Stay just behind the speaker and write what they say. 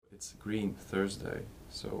it's Green Thursday,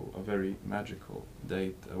 so a very magical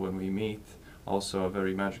date when we meet. Also a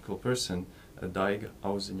very magical person, Daiga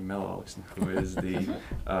Auziņa-Melalksne, who is the,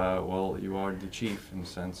 well, you are the chief in a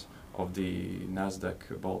sense of the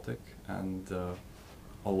Nasdaq Baltic, and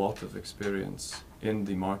a lot of experience in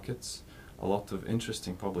the markets, a lot of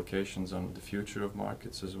interesting publications on the future of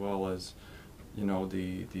markets, as well as, you know,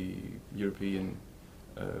 the European,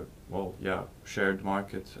 well, yeah, shared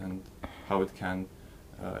market and how it can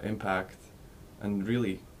impact, and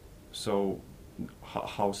really, so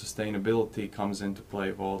how sustainability comes into play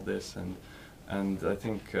of all this, and I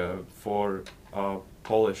think for a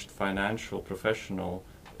polished financial professional,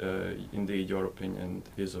 indeed your opinion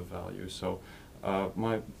is of value. So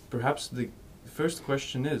perhaps the first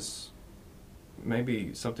question is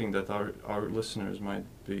maybe something that our listeners might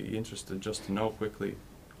be interested just to know quickly: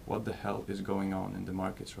 what the hell is going on in the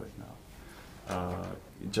markets right now?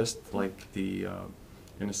 Just like the,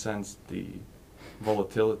 in a sense, the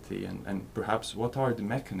volatility, and perhaps what are the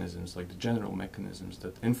mechanisms, like the general mechanisms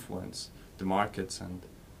that influence the markets, and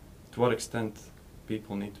to what extent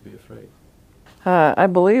people need to be afraid? I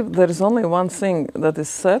believe there is only one thing that is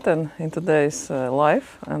certain in today's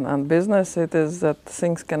life and business. It is that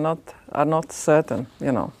things are not certain,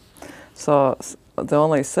 you know. So the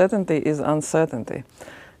only certainty is uncertainty.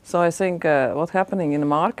 So I think what's happening in the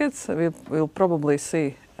markets, we'll probably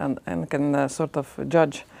see and can sort of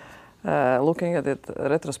judge looking at it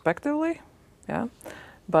retrospectively, yeah.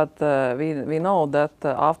 But we know that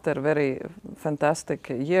after very fantastic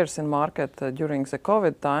years in market during the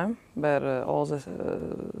COVID time, where all the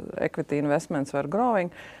equity investments were growing,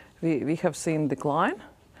 we have seen decline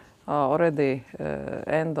already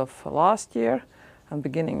end of last year and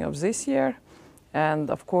beginning of this year. And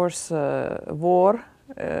of course, war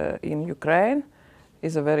in Ukraine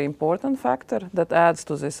is a very important factor that adds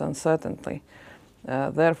to this uncertainty.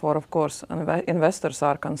 Therefore, of course, investors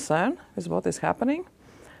are concerned with what is happening.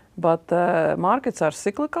 But markets are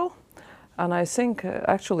cyclical, and I think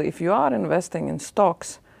actually if you are investing in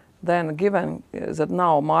stocks, then given that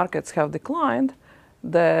now markets have declined,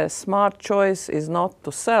 the smart choice is not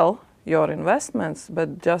to sell your investments,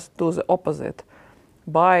 but just do the opposite.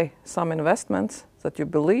 Buy some investments that you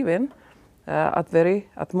believe in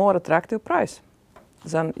at more attractive price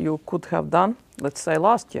than you could have done, let's say,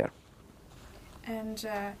 last year. And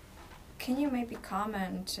can you maybe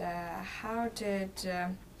comment how did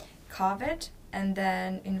COVID and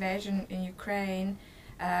then invasion in Ukraine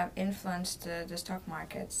influenced the stock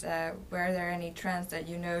markets? Were there any trends that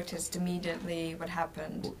you noticed immediately? What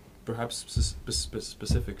happened? Perhaps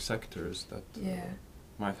specific sectors that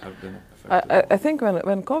might have been affected. I think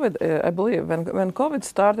when COVID, I believe when COVID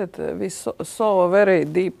started, we saw a very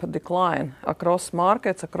deep decline across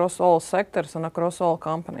markets, across all sectors, and across all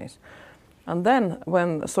companies. And then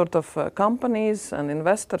when sort of companies and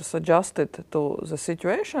investors adjusted to the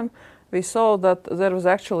situation, we saw that there was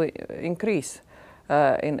actually increase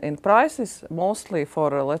in prices, mostly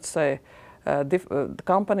for, let's say,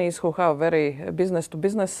 companies who have very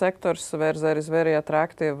business-to-business sectors where there is very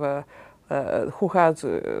attractive, who has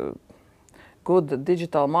good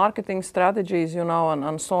digital marketing strategies, you know,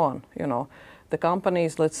 and so on, you know. The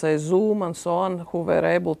companies, let's say Zoom and so on, who were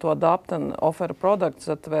able to adapt and offer products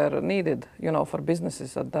that were needed, you know, for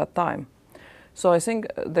businesses at that time. So I think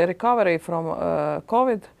the recovery from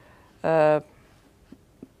COVID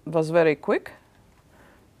was very quick.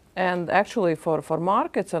 And actually for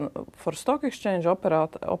markets and for stock exchange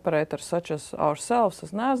operators such as ourselves,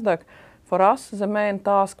 as Nasdaq, for us the main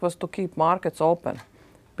task was to keep markets open.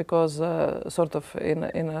 Because sort of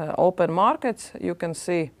in open markets you can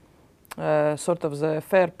see sort of the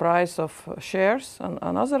fair price of shares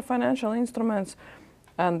and other financial instruments,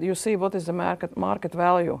 and you see what is the market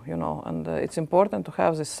value, you know, and it's important to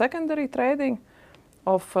have this secondary trading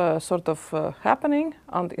of sort of happening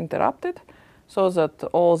uninterrupted, so that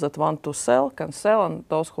all that want to sell can sell and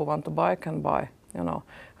those who want to buy can buy, you know.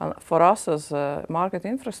 And for us as market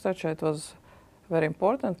infrastructure, it was very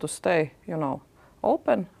important to stay, you know,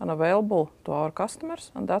 open and available to our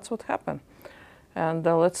customers, and that's what happened. And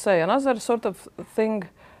let's say another sort of thing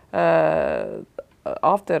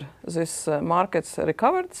after this markets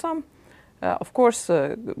recovered some, of course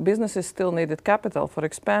businesses still needed capital for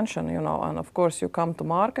expansion, you know, and of course you come to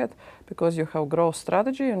market because you have growth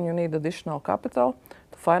strategy and you need additional capital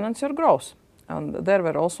to finance your growth. And there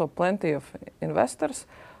were also plenty of investors,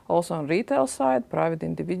 also on retail side, private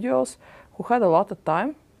individuals, who had a lot of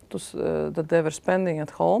time that they were spending at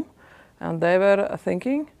home, and they were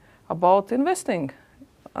thinking about investing.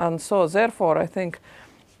 And so therefore I think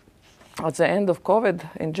at the end of COVID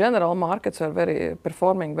in general markets are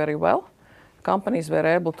performing very well, companies were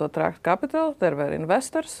able to attract capital. There were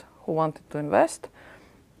investors who wanted to invest.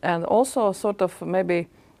 And also sort of maybe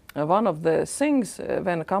one of the things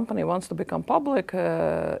when a company wants to become public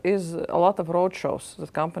is a lot of roadshows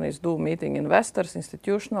that companies do, meeting investors,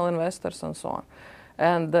 institutional investors, and so on.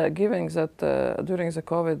 And given that during the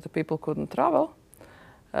COVID people couldn't travel,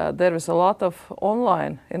 there is a lot of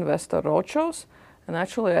online investor roadshows. And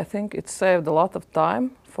actually, I think it saved a lot of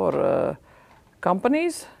time for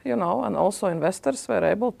companies, you know, and also investors were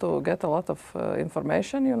able to get a lot of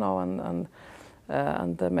information, you know,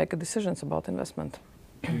 and make decisions about investment.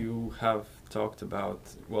 You have talked about,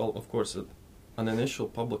 well, of course, an initial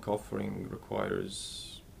public offering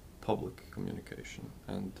requires public communication.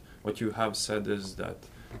 And what you have said is that,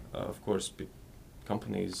 of course,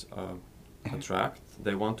 companies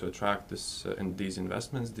they want to attract these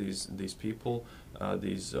investments, these people,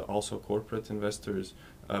 these also corporate investors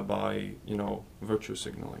by, you know, virtue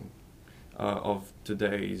signaling of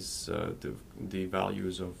today's the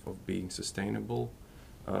values of being sustainable,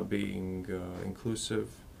 being inclusive,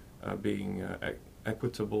 being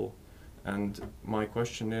equitable. And my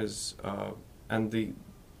question is,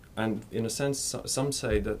 and in a sense, some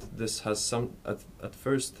say that this has at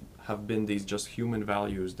first have been these just human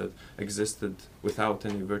values that existed without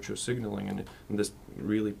any virtue signaling, and this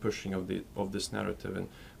really pushing of this narrative. And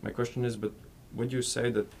my question is, but would you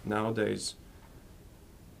say that nowadays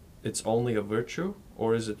it's only a virtue,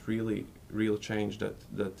 or is it really real change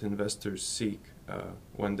that investors seek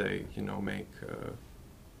when they, you know, make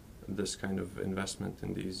this kind of investment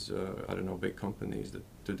in these I don't know, big companies that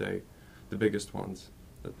today, the biggest ones?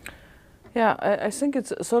 Yeah, I think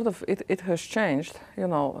it's sort of it has changed, you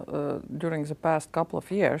know, during the past couple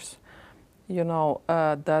of years, you know,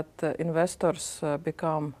 that investors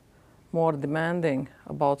become more demanding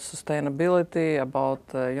about sustainability, about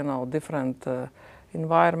you know, different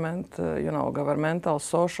environment, you know, governmental,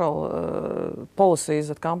 social policies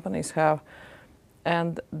that companies have,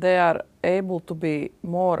 and they are able to be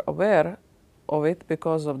more aware of it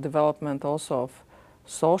because of development also of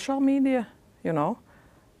social media, you know.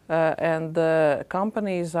 And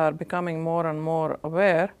companies are becoming more and more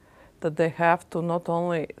aware that they have to not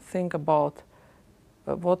only think about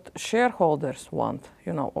what shareholders want,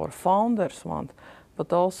 you know, or founders want,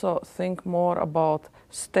 but also think more about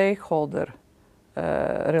stakeholder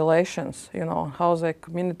relations, you know, how they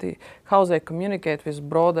communicate with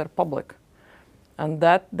broader public. And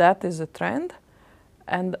that is a trend.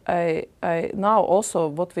 And I now also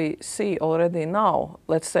what we see already now,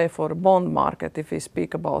 let's say for bond market, if we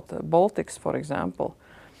speak about Baltics, for example,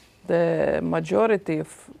 the majority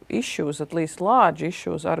of issues, at least large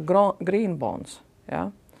issues, are green bonds.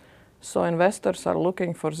 Yeah, so investors are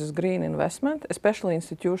looking for this green investment, especially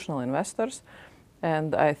institutional investors.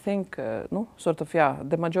 And I think, no, sort of, yeah,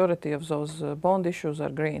 the majority of those bond issues are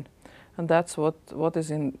green, and that's what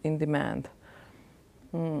is in demand.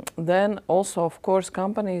 Then also, of course,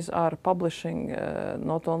 companies are publishing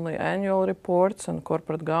not only annual reports and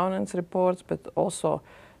corporate governance reports, but also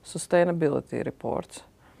sustainability reports.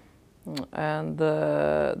 And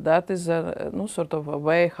that is no sort of a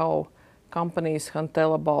way how companies can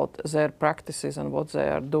tell about their practices and what they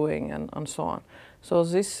are doing and so on. So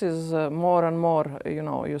this is more and more, you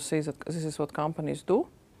know, you see that this is what companies do.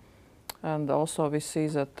 And also we see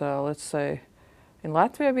that, let's say, in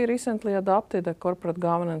Latvia, we recently adopted a corporate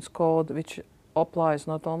governance code which applies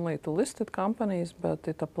not only to listed companies, but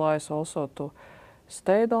it applies also to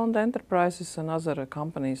state-owned enterprises and other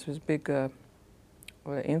companies with big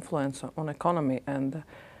influence on economy. And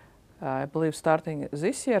I believe starting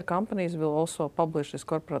this year, companies will also publish this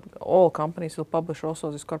all companies will publish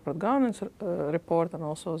also this corporate governance report and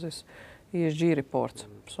also this ESG report.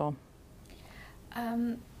 So.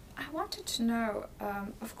 I wanted to know,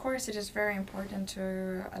 of course it is very important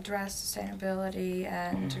to address sustainability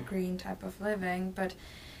and green type of living, but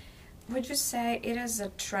would you say it is a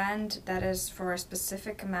trend that is for a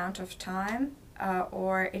specific amount of time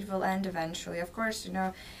or it will end eventually? Of course, you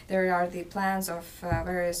know, there are the plans of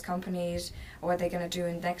various companies, what they're going to do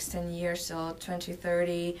in the next 10 years till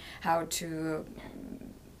 2030, how to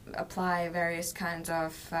apply various kinds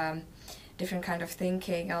of different kind of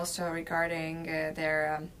thinking also regarding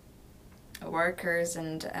their workers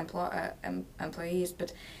and employees,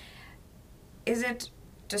 but is it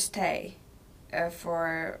to stay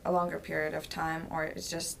for a longer period of time, or it's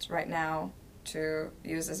just right now to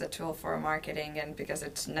use as a tool for marketing and because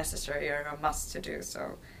it's necessary or a must to do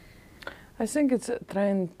so? I think it's a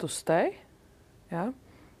trend to stay, yeah,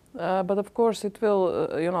 but of course it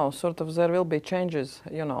will, you know, sort of there will be changes,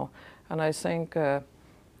 you know, and I think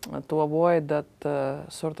to avoid that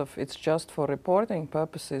sort of it's just for reporting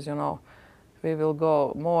purposes, you know, we will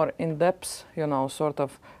go more in depth, you know, sort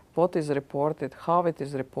of what is reported, how it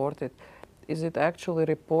is reported. Is it actually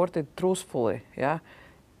reported truthfully? Yeah.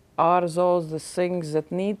 Are those the things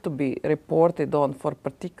that need to be reported on for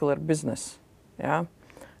particular business? Yeah.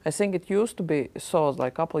 I think it used to be so,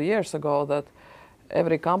 like a couple of years ago, that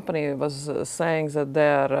every company was saying that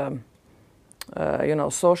they are, you know,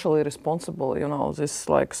 socially responsible. You know, this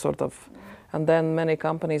like sort of, and then many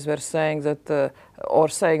companies were saying that, or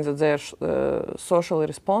saying that they are socially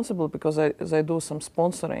responsible because they do some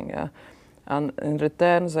sponsoring. Yeah. And in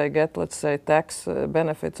return, they get, let's say, tax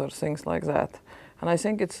benefits or things like that. And I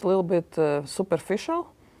think it's a little bit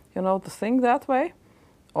superficial, you know, to think that way.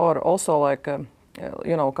 Or also, like,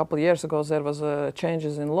 you know, a couple of years ago, there was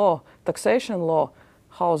changes in law, taxation law,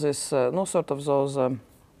 how this, no sort of those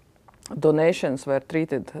donations were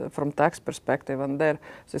treated from tax perspective. And there,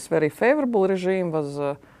 this very favorable regime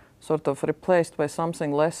was sort of replaced by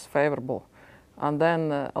something less favorable. And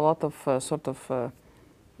then a lot of sort of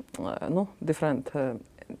different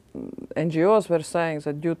NGOs were saying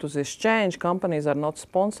that due to this change, companies are not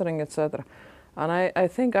sponsoring, etc. And I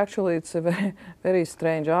think actually it's a very, very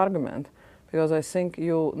strange argument, because I think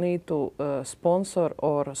you need to sponsor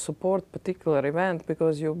or support particular event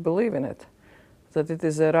because you believe in it, that it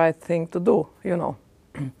is the right thing to do, you know,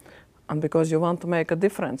 and because you want to make a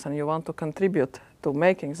difference and you want to contribute to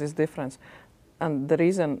making this difference. And the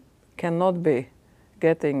reason cannot be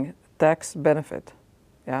getting tax benefit.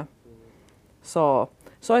 Yeah. So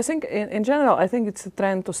I think in general, I think it's a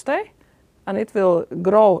trend to stay, and it will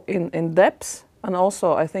grow in depth. And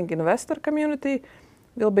also, I think investor community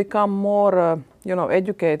will become more, you know,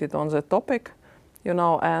 educated on the topic, you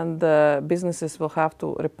know, and businesses will have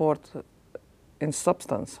to report in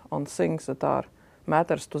substance on things that are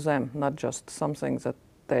matters to them, not just something that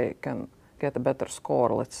they can get a better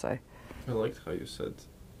score, let's say. I liked how you said,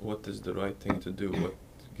 what is the right thing to do? What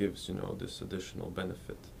gives, you know, this additional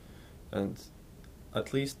benefit? And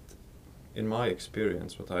at least in my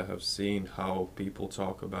experience, what I have seen, how people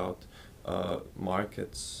talk about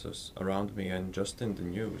markets around me and just in the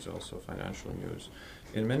news, also financial news,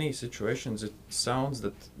 in many situations it sounds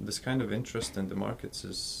that this kind of interest in the markets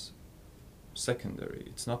is secondary.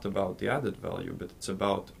 It's not about the added value, but it's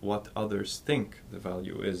about what others think the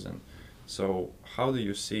value is. And so how do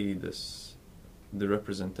you see this, the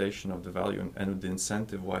representation of the value and the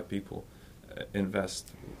incentive why people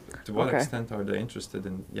invest? To what extent are they interested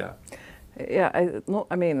in? Yeah.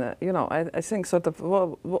 I mean, you know, I think sort of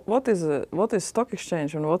what is stock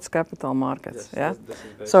exchange and what's capital markets? Yes, yeah,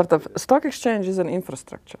 that's sort of stock exchange is an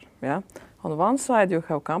infrastructure. Yeah, on one side you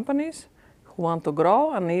have companies who want to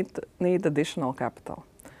grow and need additional capital.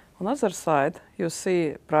 On the other side, you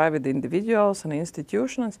see private individuals and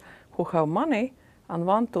institutions who have money and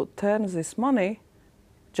want to turn this money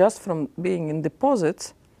just from being in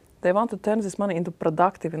deposits. They want to turn this money into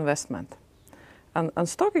productive investment. And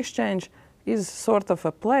stock exchange is sort of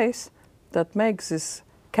a place that makes this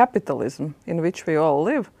capitalism in which we all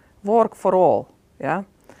live work for all. Yeah?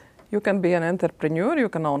 You can be an entrepreneur, you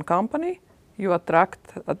can own company, you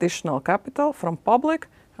attract additional capital from public,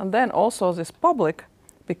 and then also this public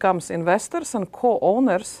becomes investors and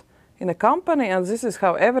co-owners in a company, and this is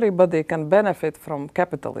how everybody can benefit from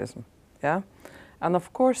capitalism. Yeah? And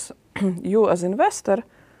of course, you as investor,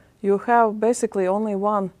 you have basically only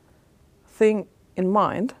one thing in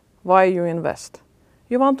mind why you invest.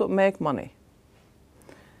 You want to make money.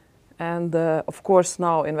 And of course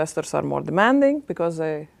now investors are more demanding because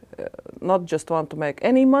they not just want to make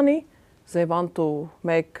any money, they want to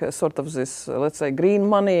make sort of this, let's say, green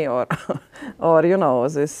money or, or you know,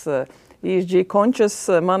 this ESG conscious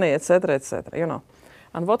money, etc., etc., you know.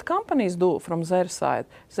 And what companies do from their side,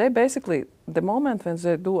 they basically, the moment when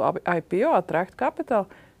they do IPO, attract capital,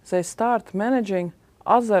 they start managing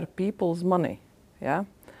other people's money. Yeah?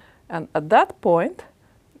 And at that point,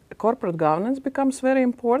 corporate governance becomes very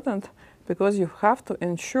important because you have to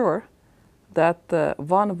ensure that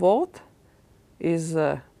one vote is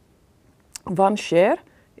one share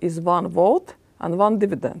is one vote and one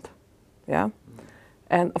dividend. Yeah?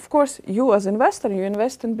 And of course, you as investor, you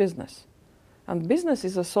invest in business. And business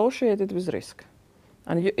is associated with risk.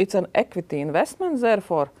 And it's an equity investment,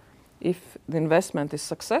 therefore, if the investment is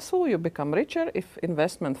successful, you become richer. If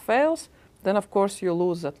investment fails, then of course you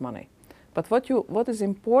lose that money. But what is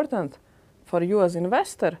important for you as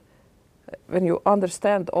investor, when you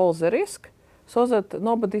understand all the risk, so that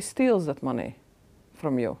nobody steals that money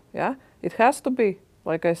from you. Yeah, it has to be,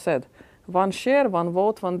 like I said, one share, one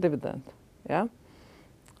vote, one dividend. Yeah,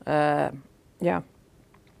 yeah.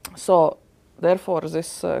 So therefore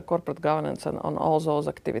this corporate governance and on all those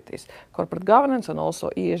activities. Corporate governance and also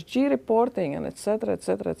ESG reporting and etc.,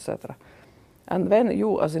 etc., etc. And when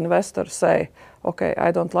you as investor say, okay,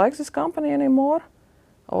 I don't like this company anymore,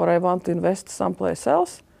 or I want to invest someplace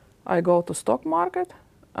else, I go to stock market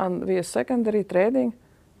and via secondary trading,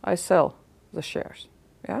 I sell the shares.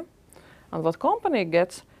 Yeah? And what company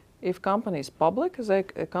gets, if company is public,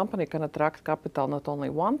 a company can attract capital not only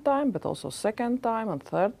one time, but also second time and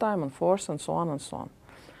third time and fourth and so on and so on.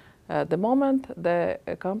 The moment the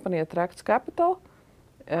company attracts capital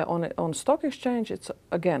on stock exchange, it's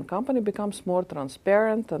again, company becomes more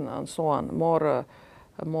transparent and so on, more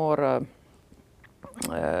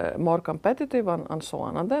competitive and so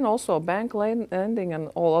on. And then also bank lending and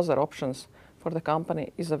all other options for the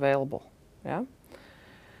company is available. Yeah?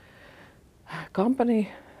 Company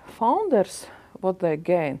founders, what they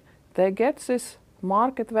gain, they get this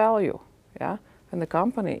market value. Yeah? When the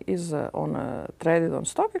company is traded on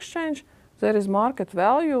stock exchange, there is market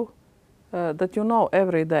value that you know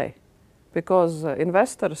every day, because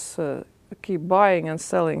investors keep buying and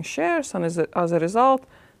selling shares, and as a result,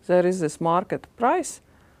 there is this market price.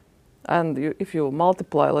 And if you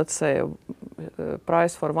multiply, let's say,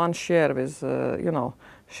 price for one share with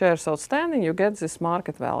shares outstanding, you get this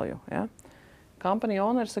market value. Yeah? Company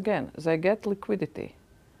owners, again, they get liquidity,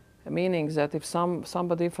 meaning that if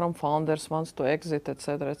somebody from founders wants to exit,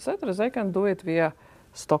 etc., they can do it via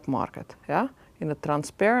stock market, yeah, in a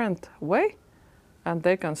transparent way, and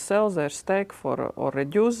they can sell their stake or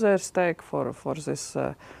reduce their stake for this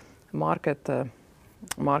market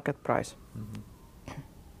price. Mm-hmm.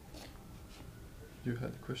 You had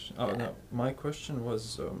a question? Oh, no. My question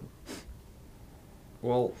was,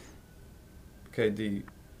 well, okay, the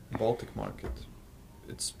Baltic market,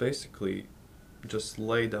 it's basically just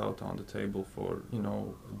laid out on the table for,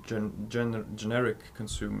 generic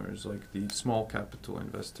consumers, like the small capital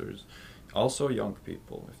investors, also young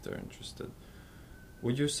people if they're interested.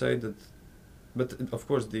 Would you say that, but of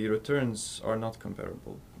course the returns are not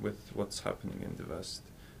comparable with what's happening in the West.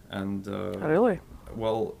 And really?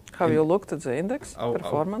 Well, have you looked at the index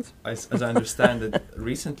performance? As I understand it,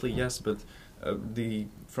 recently, yes, but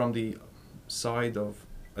from the side of,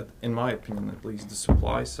 in my opinion at least, the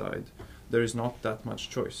supply side, there is not that much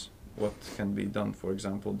choice. What can be done, for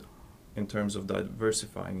example, in terms of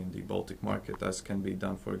diversifying in the Baltic market, as can be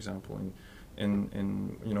done, for example,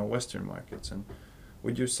 in Western markets. And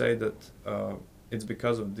would you say that it's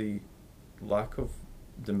because of the lack of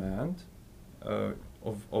demand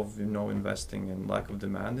of investing and lack of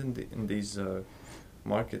demand in these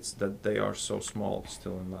markets that they are so small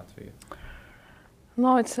still in Latvia?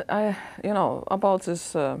 No, it's about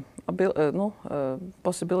this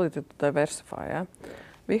possibility to diversify. Yeah?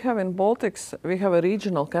 We have in Baltics, we have a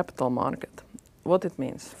regional capital market. What it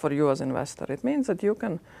means for you as investor? It means that you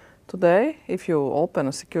can today, if you open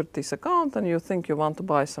a securities account and you think you want to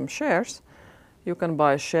buy some shares, you can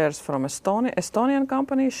buy shares from Estonian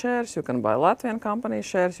company shares, you can buy Latvian company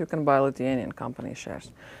shares, you can buy Lithuanian company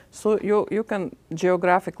shares. So you can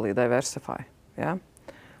geographically diversify. Yeah.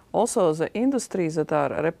 Also, the industries that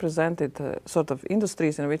are represented, sort of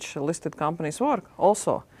industries in which listed companies work,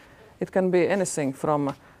 also, it can be anything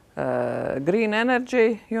from green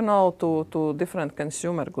energy, to different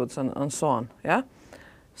consumer goods and so on. Yeah.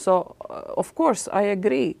 So, of course, I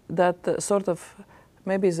agree that sort of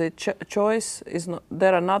maybe the choice is not,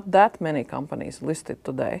 there are not that many companies listed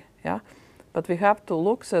today. Yeah. But we have to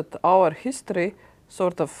look at our history.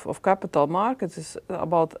 Sort of capital markets is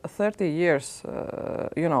about 30 years,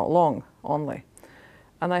 long only.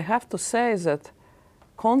 And I have to say that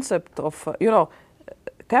concept of,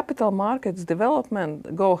 capital markets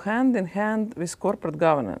development go hand in hand with corporate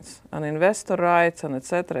governance and investor rights and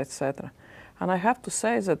etc., etc. And I have to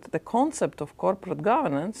say that the concept of corporate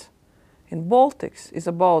governance in Baltics is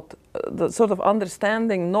about the sort of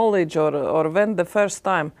understanding, knowledge, or when the first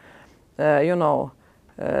time,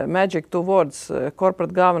 magic towards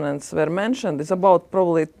corporate governance were mentioned is about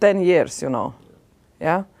probably 10 years,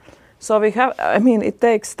 Yeah. So we have, it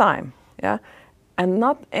takes time. Yeah. And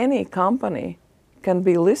not any company can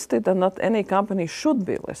be listed and not any company should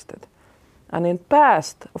be listed. And in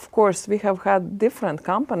past, of course, we have had different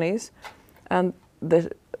companies and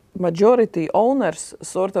the majority owners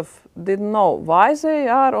sort of didn't know why they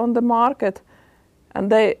are on the market,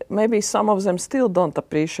 and maybe some of them still don't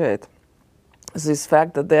appreciate this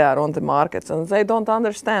fact that they are on the markets, and they don't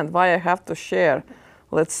understand why I have to share.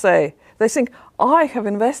 Let's say they think I have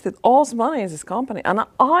invested all the money in this company and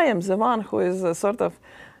I am the one who is sort of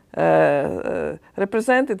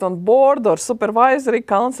represented on board or supervisory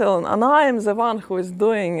council, and I am the one who is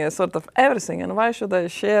doing sort of everything, and why should I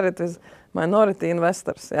share it with minority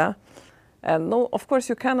investors, yeah. And no, of course,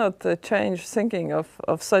 you cannot change thinking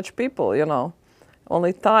of such people, you know.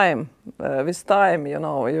 Only time, with time, you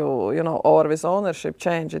know, or with ownership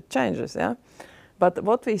change, it changes, yeah. But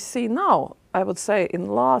what we see now, I would say, in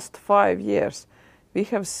last 5 years, we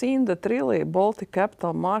have seen that really Baltic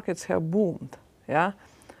capital markets have boomed, yeah.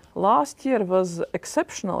 Last year was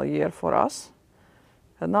exceptional year for us.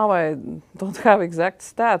 And now I don't have exact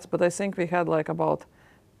stats, but I think we had like about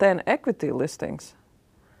 10 equity listings.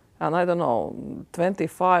 And I don't know,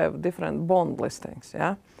 25 different bond listings,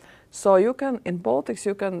 yeah? So you can, in Baltics,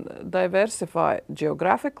 you can diversify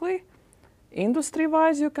geographically,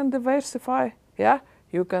 industry-wise you can diversify, yeah?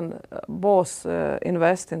 You can both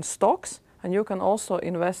invest in stocks and you can also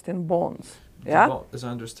invest in bonds, yeah? As I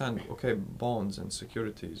understand, okay, bonds and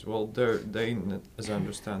securities, well, as I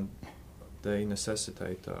understand, they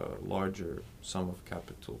necessitate a larger sum of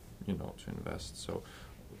capital, you know, to invest. So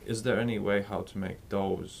is there any way how to make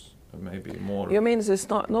those maybe more? You mean this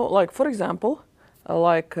not, no, like for example,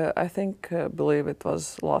 I think, believe it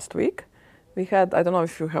was last week, we had, I don't know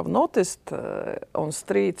if you have noticed on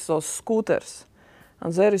streets those scooters.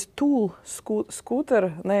 And there is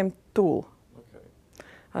scooter named Tool. Okay.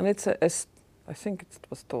 And it's I think it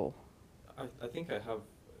was Tool. I think I have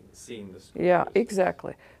seen this. Yeah,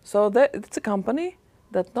 exactly. So it's a company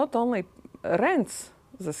that not only rents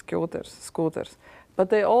the scooters, but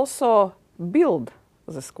they also build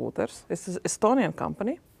the scooters. It's an Estonian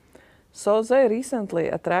company. So they recently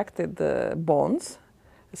attracted bonds,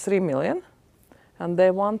 3 million, and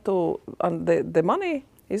they want to, and the money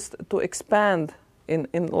is to expand in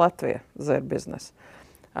Latvia, their business.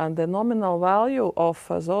 And the nominal value of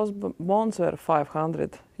those bonds were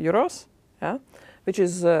 500 euros, yeah? Which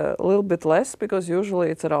is a little bit less because usually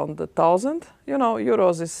it's around 1,000. You know,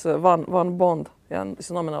 euros is one bond, yeah, and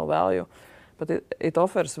it's nominal value. But it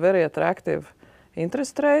offers very attractive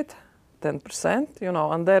interest rate, 10%, you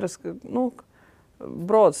know, and there is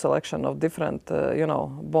broad selection of different, you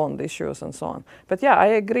know, bond issues and so on. But yeah, I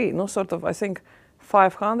agree. No, sort of, I think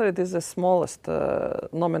 500 is the smallest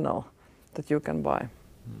nominal that you can buy.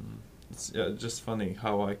 It's just funny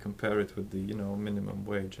how I compare it with the, you know, minimum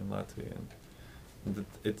wage in Latvia. And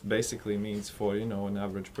it basically means for, you know, an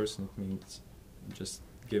average person, it means just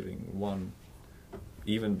giving one,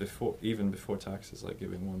 even before taxes, like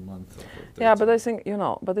giving 1 month of it. Yeah, but I think, you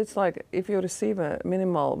know, but it's like if you receive a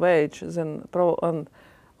minimal wage, then and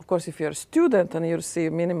of course if you're a student and you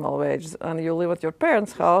receive minimal wage and you live at your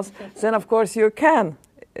parents' house, then of course you can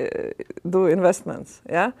do investments,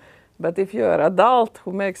 yeah? But if you're an adult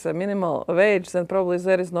who makes a minimal wage, then probably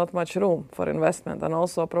there is not much room for investment, and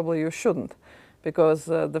also probably you shouldn't. Because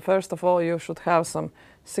the first of all, you should have some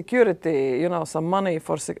security, you know, some money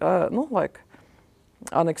for, like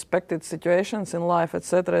unexpected situations in life,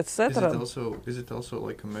 etc., etc. Is it also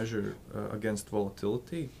like a measure against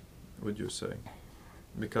volatility, would you say?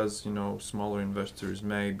 Because, you know, smaller investors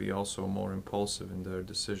may be also more impulsive in their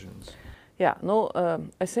decisions. Yeah, no,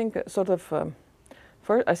 I think sort of,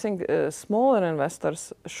 first, I think smaller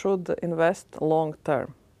investors should invest long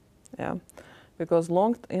term, yeah. Because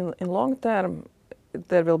in long term,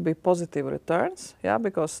 there will be positive returns, yeah,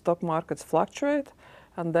 because stock markets fluctuate.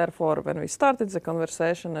 And therefore, when we started the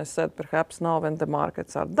conversation, I said perhaps now when the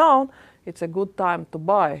markets are down, it's a good time to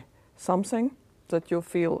buy something that you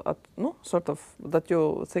feel, sort of, that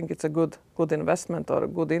you think it's a good investment or a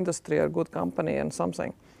good industry or good company and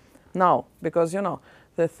something. Now, because, you know,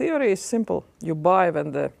 the theory is simple. You buy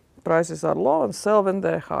when the prices are low and sell when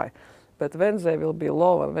they're high. But when they will be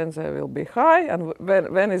low and when they will be high, and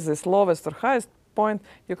when is this lowest or highest point,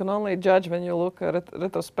 you can only judge when you look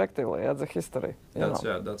retrospectively at the history.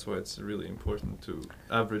 That's why it's really important to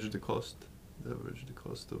average the cost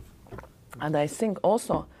of. And I think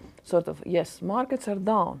also, sort of, yes, markets are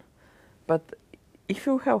down, but if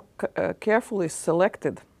you have carefully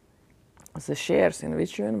selected the shares in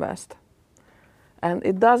which you invest, and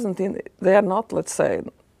it doesn't, they are not, let's say,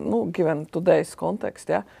 given today's context,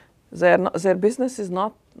 yeah. Their business is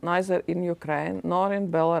not neither in Ukraine, nor in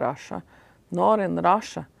Belarus, nor in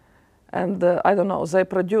Russia. And I don't know, they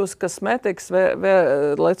produce cosmetics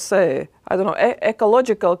where let's say, I don't know,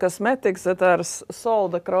 ecological cosmetics that are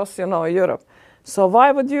sold across, you know, Europe. So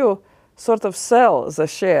why would you sort of sell the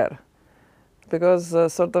share? Because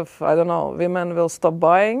sort of, I don't know, women will stop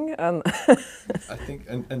buying and... I think,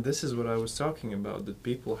 and this is what I was talking about, that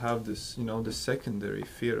people have this, you know, the secondary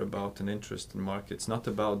fear about an interest in markets, not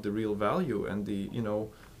about the real value and the, you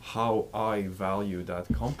know, how I value that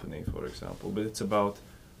company, for example, but it's about,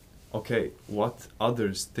 okay, what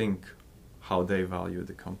others think how they value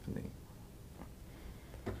the company.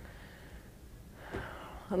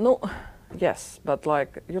 No, yes, but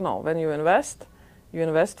like, you know, when you invest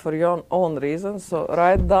for your own reasons. So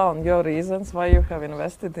write down your reasons why you have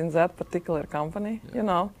invested in that particular company, you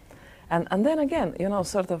know. And then again, you know,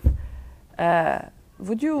 sort of,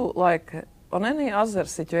 would you like, on any other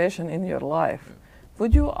situation in your life,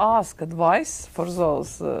 would you ask advice for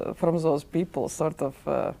those, from those people, sort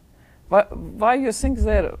of, why you think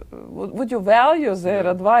would you value their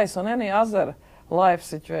advice on any other life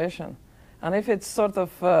situation? And if it's sort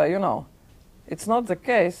of, you know, it's not the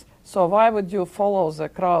case, so why would you follow the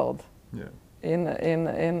crowd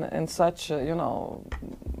in such, you know,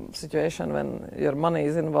 situation when your money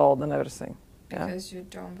is involved and everything? Because you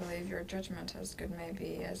don't believe your judgment as good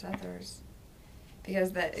maybe as others.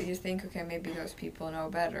 Because that you think, okay, maybe those people know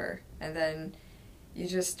better, and then you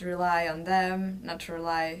just rely on them, not to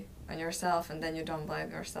rely on yourself, and then you don't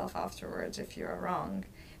blame yourself afterwards if you're wrong.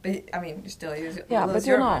 But I mean, you still lose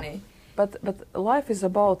your money. But life is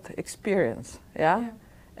about experience,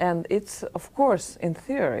 and it's, of course, in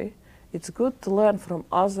theory, it's good to learn from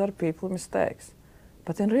other people's mistakes.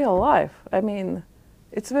 But in real life, I mean,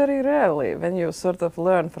 it's very rarely when you sort of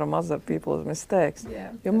learn from other people's mistakes.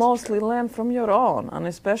 You mostly learn from your own, and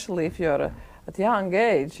especially if you're at young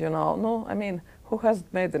age, you know. No, I mean, who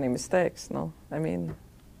hasn't made any mistakes? No, I mean,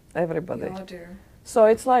 everybody. We all do. So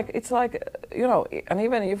it's like you know, and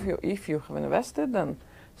even if you have invested and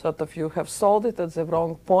sort of you have sold it at the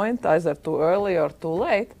wrong point, either too early or too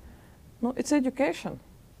late, no, it's education.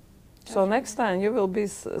 Definitely. So next time you will be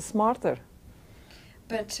smarter.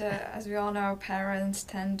 But as we all know, parents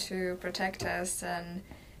tend to protect us and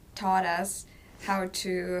taught us how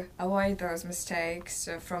to avoid those mistakes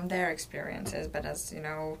from their experiences. But as you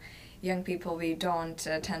know, young people, we don't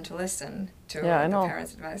tend to listen to the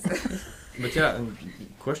parents' advice. But yeah, and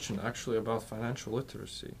question actually about financial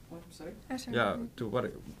literacy. What, sorry? Yeah, to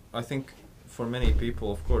what I think for many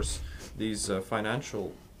people, of course, these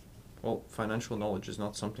financial knowledge is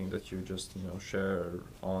not something that you just, you know, share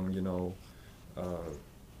on, you know,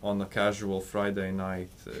 on a casual Friday night.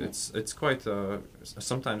 It's quite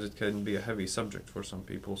sometimes it can be a heavy subject for some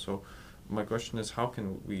people. So my question is, how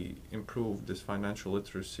can we improve this financial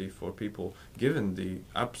literacy for people, given the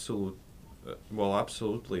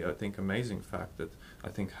absolutely, I think, amazing fact that I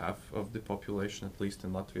think half of the population, at least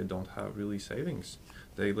in Latvia, don't have really savings.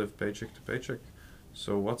 They live paycheck to paycheck.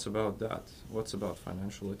 So what's about that? What's about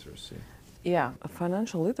financial literacy? Yeah,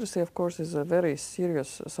 financial literacy, of course, is a very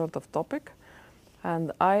serious sort of topic.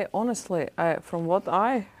 And I honestly, from what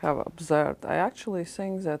I have observed, I actually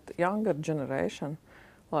think that younger generation,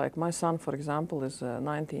 like my son, for example, is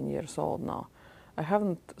 19 years old now. I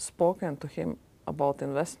haven't spoken to him about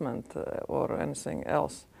investment or anything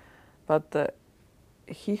else, but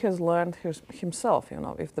he has learned himself, you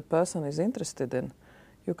know, if the person is interested in,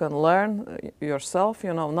 you can learn yourself,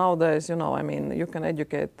 you know, nowadays, you know, I mean, you can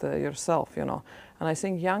educate yourself, you know. And I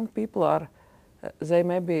think young people are, they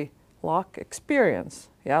maybe lack experience,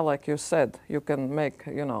 like you said, you can make,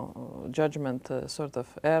 you know, judgment sort of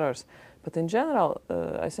errors, but in general,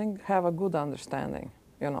 I think have a good understanding,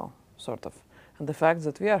 you know, sort of. And the fact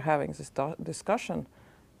that we are having this discussion,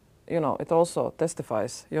 you know, it also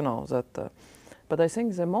testifies, you know, that, but I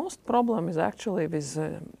think the most problem is actually with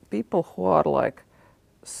people who are like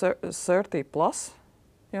 30 plus,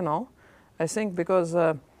 you know, I think because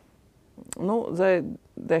no,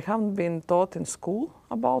 they haven't been taught in school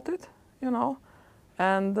about it, you know,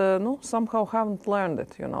 and no, somehow haven't learned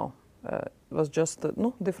it, you know. It was just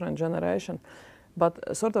no different generation,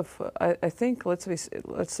 but sort of I think let's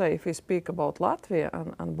say if we speak about Latvia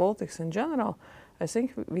and Baltics in general, I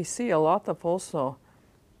think we see a lot of also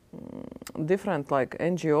different like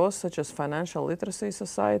NGOs such as Financial Literacy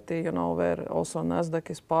Society, you know, where also Nasdaq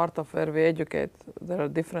is part of, where we educate. There are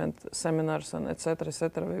different seminars and etc.,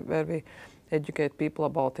 where we educate people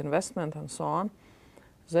about investment and so on.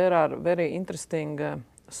 There are very interesting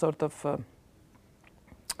sort of.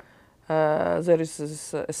 There is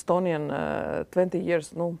this Estonian 20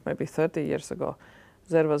 years, no, maybe 30 years ago.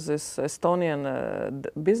 There was this Estonian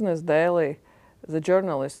business daily. The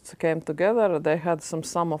journalists came together, they had some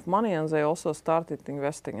sum of money and they also started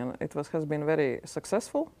investing, and it has been very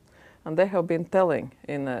successful. And they have been telling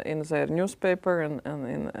in their newspaper and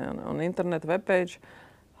on internet webpage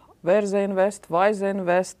where they invest, why they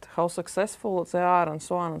invest, how successful they are, and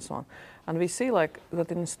so on and so on. And we see like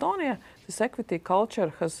that in Estonia, this equity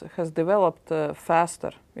culture has developed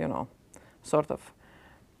faster, you know, sort of.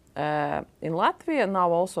 In Latvia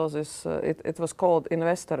now also this, it was called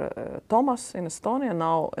Investor Thomas in Estonia.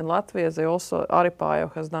 Now in Latvia they also,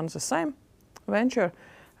 Aripajo has done the same venture,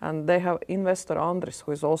 and they have Investor Andris,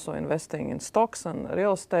 who is also investing in stocks and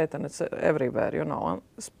real estate, and it's everywhere, you know.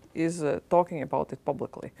 is talking about it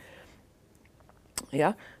publicly.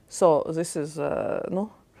 Yeah, so this is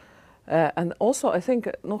and also I think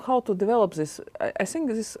how to develop this. I think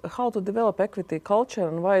this how to develop equity culture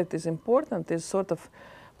and why it is important is sort of,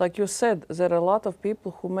 like you said, there are a lot of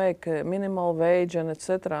people who make minimal wage and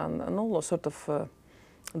etc. and sort of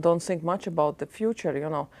don't think much about the future,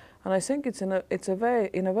 And I think it's in a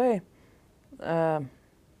way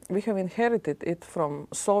we have inherited it from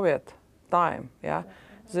Soviet time. Yeah,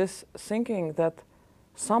 this thinking that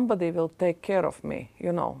somebody will take care of me,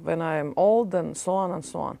 when I am old and so on and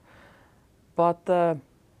so on. But the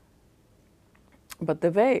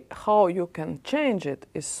way how you can change it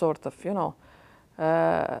is sort of,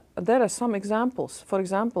 there are some examples. For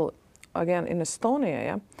example, again in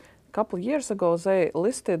Estonia, a couple of years ago they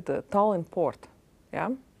listed Tallinn port. Yeah,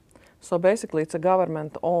 so basically it's a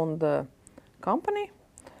government-owned company,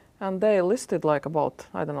 and they listed like about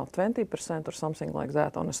 20% or something like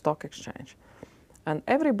that on a stock exchange. And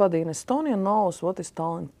everybody in Estonia knows what is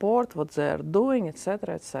Tallinn port, what they are doing,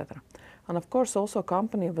 etc., etc. And of course, also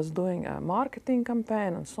company was doing a marketing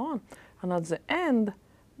campaign and so on. And at the end,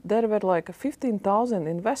 there were like 15,000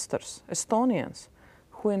 investors, Estonians,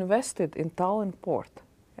 who invested in Tallinn port.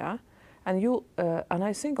 Yeah, and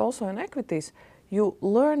I think also in equities, you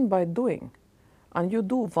learn by doing, and you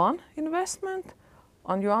do one investment,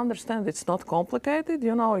 and you understand it's not complicated.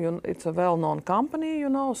 It's a well-known company.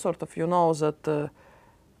 Sort of that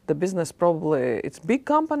the business probably it's big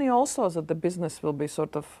company also, that the business will be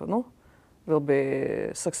sort of will be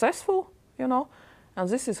successful. And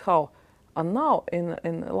this is how. And now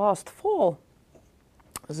in last fall,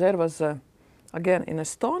 there was again in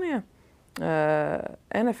Estonia,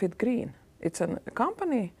 Enefit Green. It's a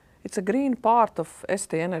company. It's a green part of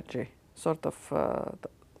ST Energy, sort of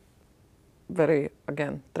very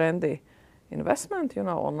again trendy investment, and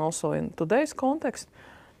also in today's context.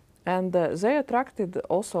 And they attracted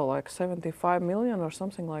also like 75 million or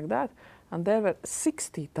something like that. And there were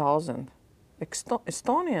 60,000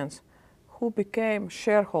 Estonians who became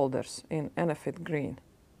shareholders in Enefit Green.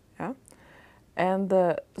 Yeah? And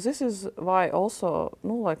this is why also,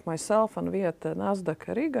 like myself and we at Nasdaq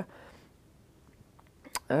Riga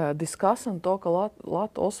discuss and talk a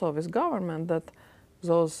lot also with government that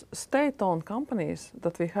those state-owned companies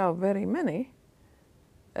that we have very many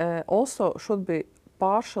also should be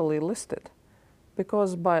partially listed,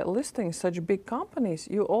 because by listing such big companies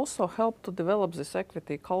you also help to develop this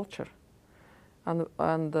equity culture,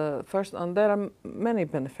 and there are many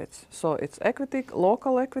benefits. So it's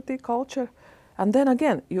local equity culture, and then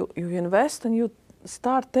again you invest and you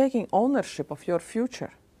start taking ownership of your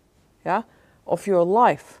future, of your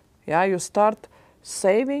life. You start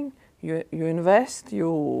saving. You invest,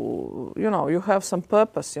 you have some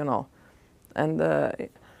purpose, and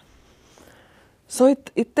so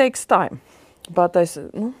it takes time. But I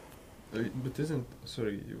said, But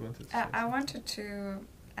sorry, you wanted to I wanted to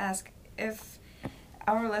ask if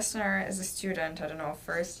our listener is a student, I don't know,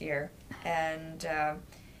 first year, and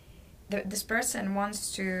this person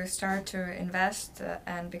wants to start to invest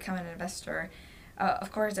and become an investor.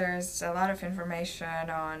 Of course, there's a lot of information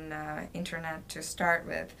on internet to start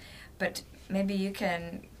with. But maybe you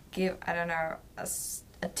can give, I don't know, a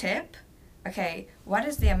tip. Okay, what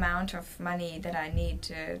is the amount of money that I need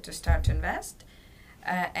to start to invest,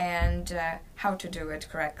 and how to do it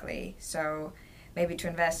correctly? So maybe to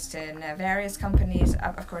invest in various companies.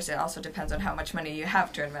 Of course, it also depends on how much money you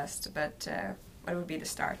have to invest, but what would be the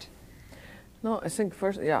start? No, I think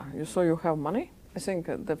first, you have money. I think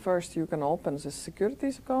the first you can open this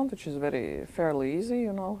securities account, which is fairly easy,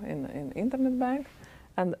 in internet bank.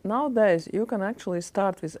 And nowadays you can actually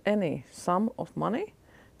start with any sum of money,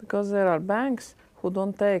 because there are banks who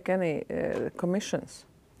don't take any commissions,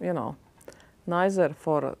 neither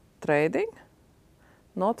for trading,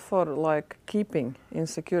 not for like keeping in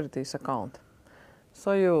securities account.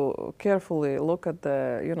 So you carefully look at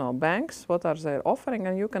the banks, what are they offering,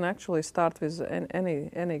 and you can actually start with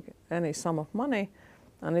any sum of money,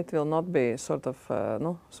 and it will not be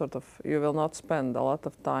you will not spend a lot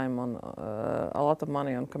of time on a lot of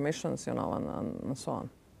money on commissions, and so on,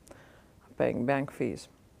 paying bank fees.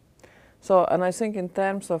 So, and I think in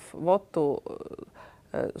terms of what to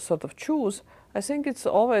sort of choose, I think it's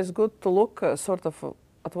always good to look sort of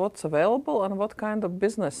at what's available and what kind of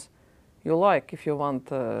business you like. If you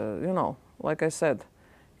want, like I said,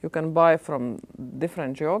 you can buy from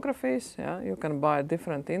different geographies. You can buy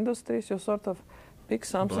different industries. You sort of pick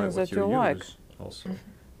something that you like. Also,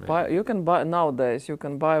 you can buy nowadays. You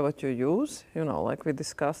can buy what you use. Like we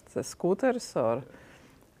discussed, the scooters or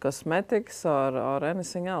cosmetics or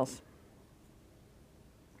anything else.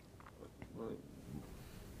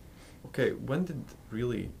 Okay, when did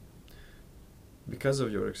really, because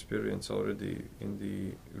of your experience already in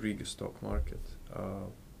the Riga stock market,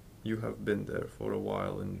 you have been there for a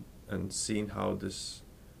while and seen how this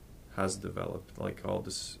has developed, like all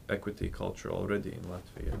this equity culture already in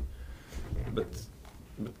Latvia. But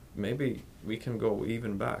maybe we can go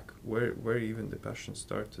even back, where even the passion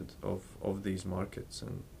started of these markets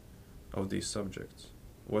and of these subjects.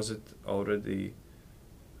 Was it already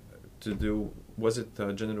was it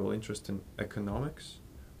a general interest in economics,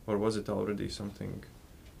 or was it already something?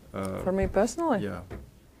 For me personally? Yeah.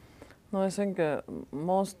 No, I think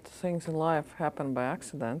most things in life happen by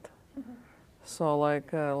accident. Mm-hmm. So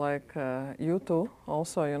like you too,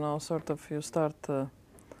 also, you know, sort of you start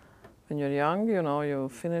when you're young, you know, you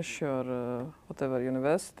finish your whatever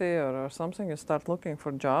university or something, you start looking for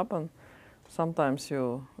a job, and sometimes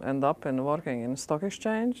you end up in working in stock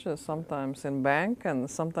exchange, sometimes in bank, and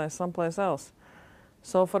sometimes someplace else.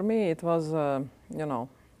 So for me it was, you know,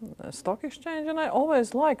 a stock exchange, and I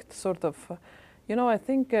always liked sort of, you know, I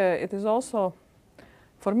think it is also,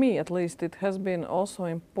 for me at least, it has been also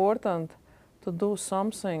important to do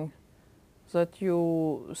something that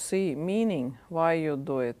you see meaning why you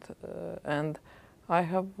do it. And I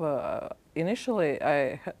have, initially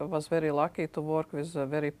I was very lucky to work with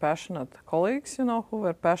very passionate colleagues, you know, who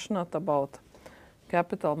were passionate about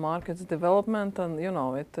capital markets development, and you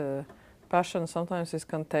know, passion sometimes is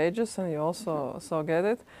contagious, and you also so get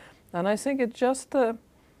it. And I think it just,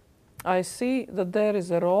 I see that there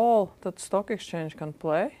is a role that stock exchange can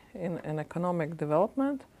play in economic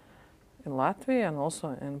development in Latvia, and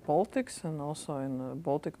also in politics, and also in the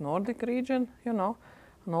Baltic Nordic region, you know.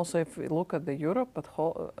 And also if we look at the Europe at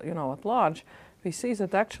whole, you know, at large, we see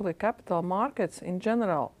that actually capital markets in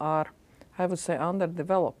general are, I would say,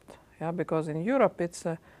 underdeveloped. Yeah, because in Europe it's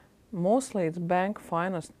mostly it's bank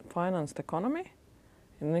financed economy,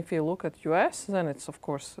 and if you look at US, then it's of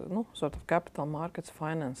course sort of capital markets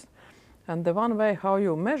financed. And the one way how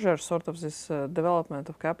you measure sort of this development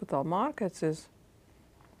of capital markets is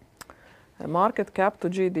market cap to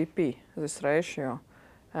GDP, this ratio.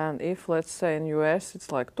 And if, let's say, in US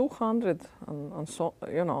it's like 200, and so,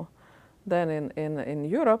 you know, then in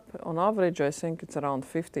Europe, on average, I think it's around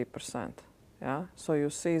 50%. Yeah, so you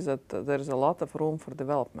see that there is a lot of room for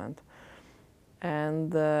development.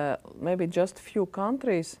 And maybe just few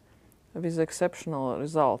countries with exceptional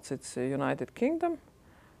results. It's United Kingdom,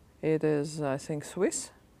 it is, I think,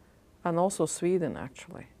 Swiss, and also Sweden,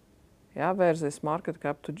 actually. Yeah, where this market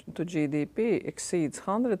cap to GDP exceeds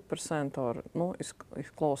 100%, or no, is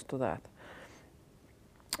close to that.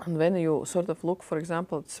 And when you sort of look, for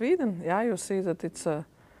example, at Sweden, yeah, you see that it's a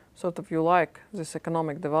sort of, you like this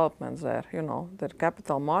economic development there, you know, their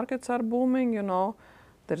capital markets are booming, you know,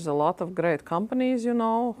 there's a lot of great companies, you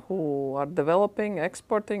know, who are developing,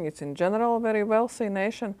 exporting. It's in general a very wealthy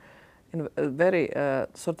nation, in a very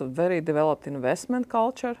sort of very developed investment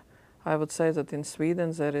culture. I would say that in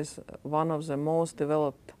Sweden there is one of the most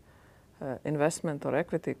developed investment or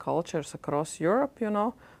equity cultures across Europe, you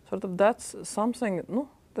know. Sort of that's something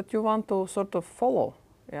that you want to sort of follow,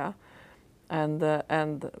 yeah. And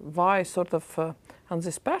why sort of, and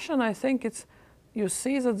this passion, I think it's, you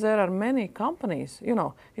see that there are many companies, you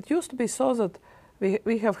know. It used to be so that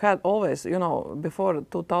we have had always, you know, before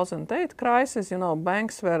 2008 crisis, you know,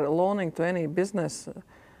 banks were loaning to any business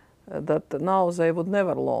that now they would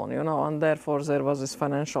never loan, you know, and therefore there was this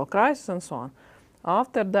financial crisis and so on.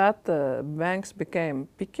 After that, banks became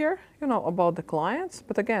pickier, you know, about the clients.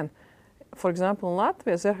 But again, for example, in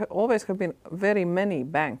Latvia, there always have been very many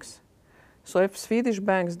banks. So if Swedish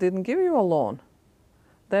banks didn't give you a loan,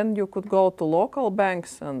 then you could go to local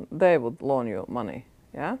banks and they would loan you money,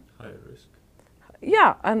 yeah? Higher risk.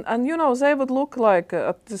 Yeah, and you know, they would look like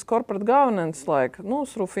at this corporate governance like, no,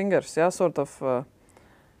 through fingers, yeah, sort of,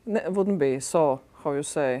 wouldn't be so, how you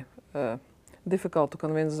say, difficult to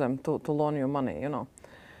convince them to loan you money, you know.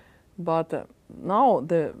 But now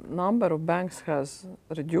the number of banks has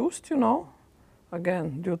reduced, you know,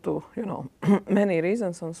 again, due to, you know, many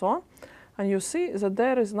reasons and so on. And you see that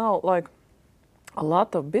there is now like a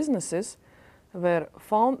lot of businesses were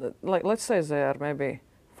found, like let's say they are maybe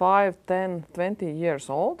 5, 10, 20 years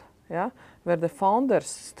old, yeah, where the founders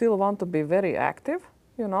still want to be very active,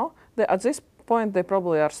 you know. At this point they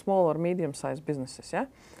probably are small or medium-sized businesses, yeah.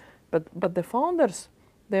 But the founders,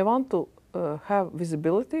 they want to have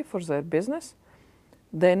visibility for their business.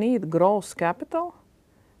 They need gross capital,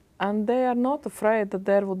 and they are not afraid that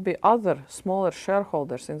there would be other smaller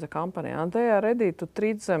shareholders in the company, and they are ready to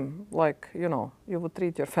treat them like, you know, you would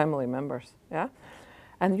treat your family members, yeah.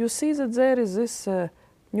 And you see that there is this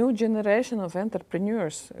new generation of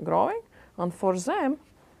entrepreneurs growing, and for them,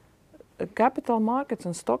 capital markets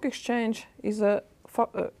and stock exchange is I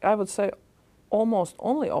would say, almost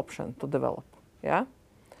only option to develop. Yeah,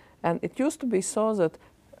 and it used to be so that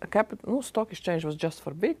stock exchange was just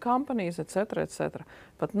for big companies, etc., etc.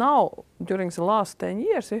 But now, during the last 10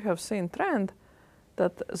 years, we have seen trend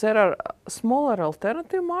that there are smaller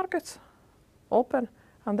alternative markets open,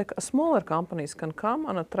 and the smaller companies can come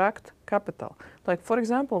and attract capital. Like, for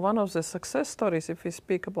example, one of the success stories, if we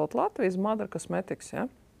speak about Latvia, is Mother Cosmetics. Yeah,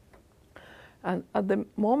 and at the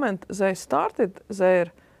moment they started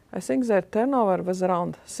I think their turnover was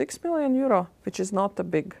around 6 million euro, which is not a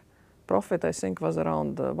big profit. I think was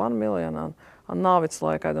around 1 million, and now it's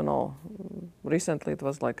like, I don't know, recently it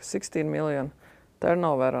was like 16 million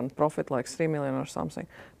turnover and profit like 3 million or something.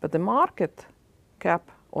 But the market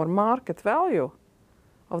cap or market value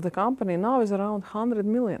of the company now is around 100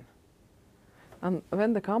 million. And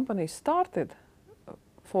when the company started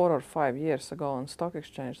 4 or 5 years ago on stock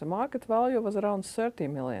exchange, the market value was around 30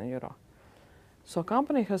 million euro. So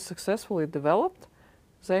company has successfully developed.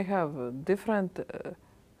 They have different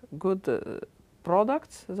good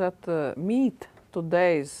products that meet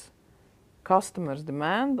today's customers'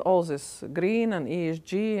 demand, all this green and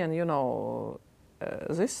ESG and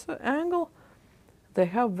this angle. They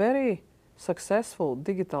have very successful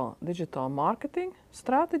digital marketing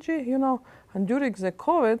strategy, and during the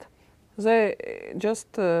COVID, they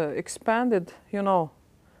just expanded,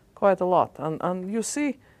 quite a lot. And you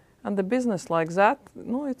see, and the business like that,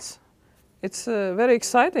 it's very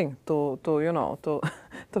exciting to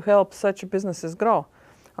help such businesses grow.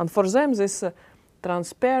 And for them, this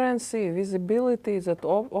transparency, visibility that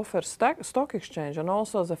offers stock exchange, and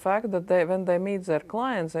also the fact that when they meet their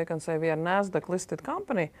clients, they can say we are Nasdaq listed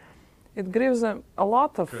company. It gives them a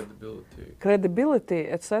lot of credibility,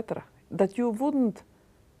 etc., that you wouldn't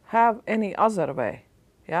have any other way.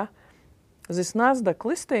 Yeah. This Nasdaq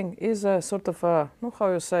listing is a sort of a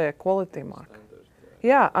a quality mark. Standard,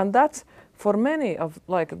 yeah, and that's for many of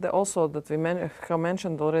also that we have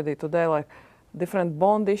mentioned already today, like different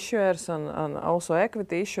bond issuers and also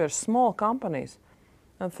equity issuers, small companies,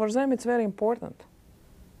 and for them it's very important.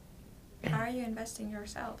 Are you investing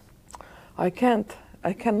yourself? I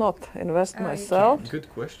cannot invest myself. Good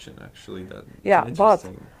question, actually. But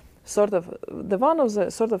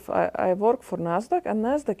I work for Nasdaq, and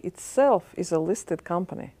Nasdaq itself is a listed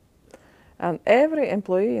company, and every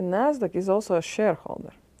employee in Nasdaq is also a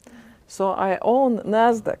shareholder. So I own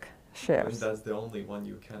Nasdaq shares. And that's the only one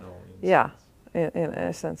you can own. In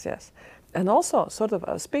essence, yes. And also,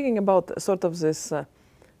 speaking about this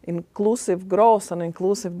inclusive growth and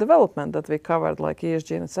inclusive development that we covered, like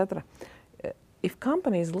ESG and etc. If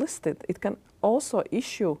company is listed, it can also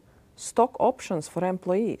issue stock options for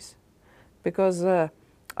employees, because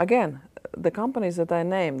again, the companies that I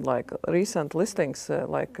named, like recent listings,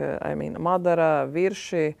 Madara,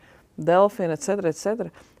 Virši, Delfin,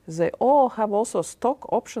 etc., they all have also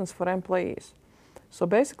stock options for employees. So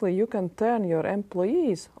basically, you can turn your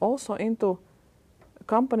employees also into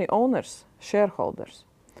company owners, shareholders,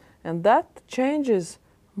 and that changes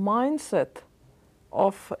mindset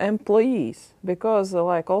of employees, because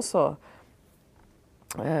also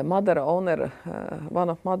Madara owner, one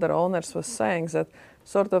of Madara owners was saying that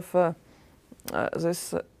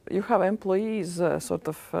you have employees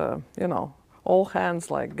all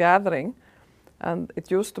hands gathering, and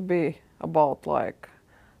it used to be about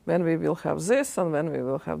when we will have this and when we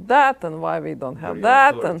will have that and why we don't have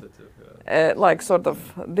that, and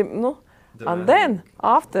and then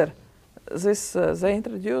after this they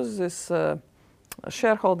introduced this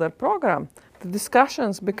shareholder program, the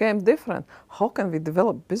discussions became different. How can we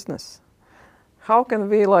develop business? How can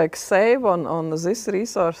we save on this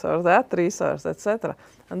resource or that resource, etc.?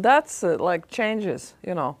 And that's changes,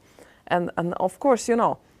 and of course,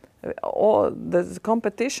 all the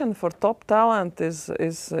competition for top talent is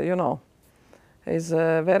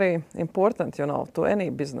very important, to any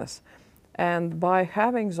business. And by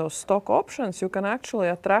having those stock options, you can actually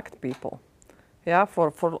attract people. Yeah,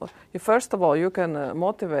 first of all, you can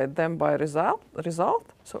motivate them by result.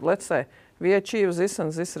 So let's say we achieve this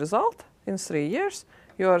and this result in 3 years.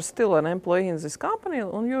 You are still an employee in this company,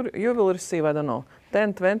 and you will receive,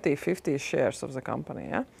 10, 20, 50 shares of the company.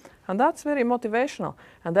 Yeah, and that's very motivational,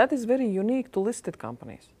 and that is very unique to listed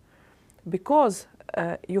companies, because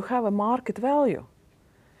you have a market value.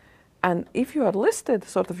 And if you are listed,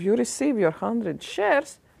 you receive your 100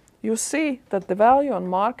 shares. You see that the value on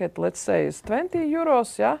market, let's say, is 20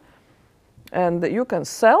 euros, yeah? And you can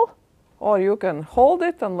sell, or you can hold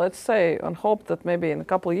it and let's say, and hope that maybe in a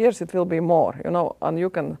couple of years it will be more, and you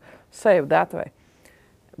can save that way.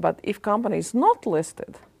 But if company is not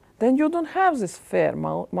listed, then you don't have this fair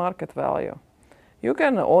market value. You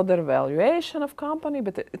can order valuation of company,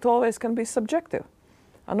 but it always can be subjective.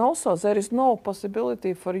 And also there is no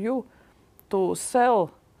possibility for you to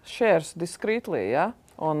sell shares discreetly, yeah,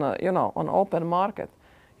 on on open market.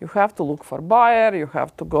 You have to look for buyer. You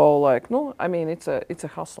have to go like no. I mean, it's a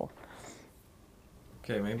hustle.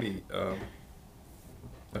 Okay, maybe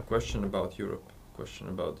a question about Europe. Question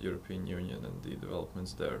about the European Union and the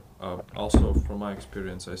developments there. Also, from my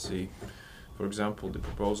experience, I see, for example, the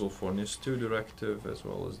proposal for NIS2 directive as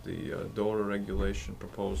well as the DORA regulation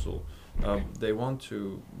proposal. They want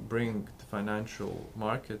to bring the financial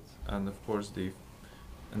market and, of course, the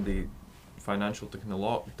financial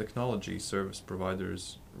technology service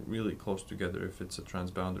providers really close together if it's a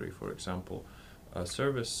transboundary, for example,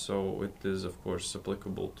 service. So it is, of course,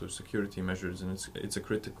 applicable to security measures, and it's a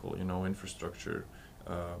critical, infrastructure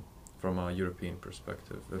from a European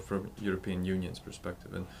perspective, from European Union's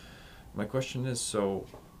perspective. And my question is, so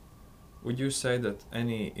would you say that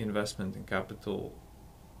any investment in capital,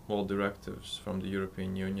 directives from the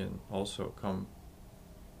European Union also come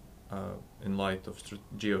in light of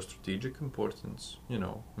geostrategic importance?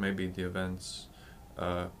 Maybe the events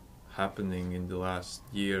happening in the last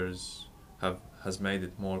years has made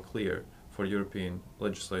it more clear for European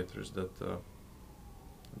legislators that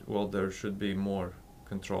there should be more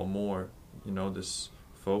control, more this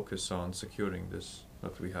focus on securing this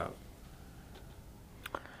that we have.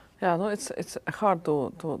 Yeah, no, it's hard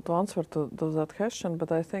to answer to that question,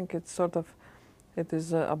 but I think it's it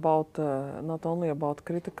is about not only about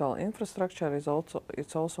critical infrastructure,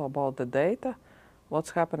 it's also about the data,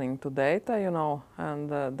 what's happening to data, and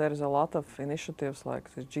there is a lot of initiatives like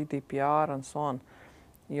the GDPR and so on,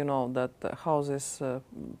 that how this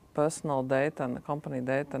personal data and company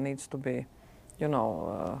data needs to be,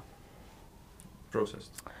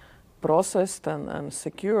 processed and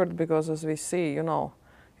secured, because as we see,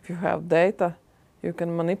 if you have data, you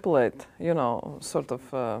can manipulate,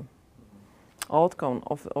 outcome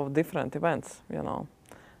of different events,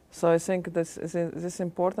 So I think this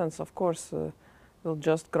importance, of course, will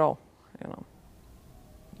just grow,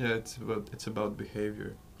 Yeah, it's about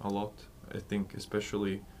behavior a lot. I think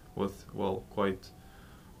especially with quite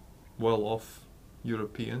well-off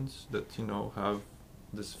Europeans that have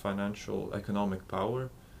this financial economic power,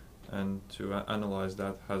 and to analyze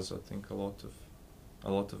that has, I think, a lot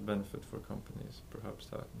of benefit for companies. Perhaps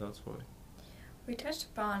that's why. We touched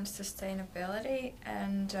upon sustainability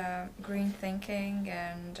and green thinking,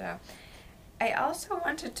 and I also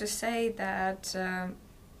wanted to say that a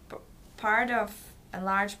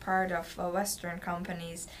large part of Western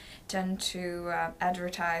companies tend to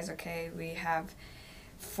advertise, okay, we have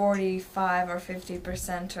 45 or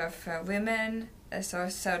 50% of women, so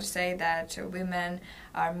to say that women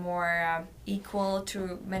are more equal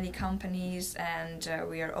to many companies, and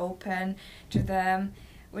we are open to them,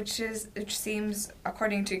 which seems,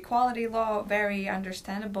 according to equality law, very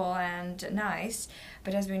understandable and nice.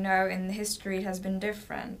 But as we know, in the history it has been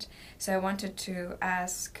different. So I wanted to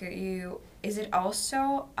ask you, is it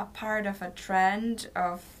also a part of a trend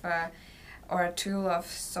of or a tool of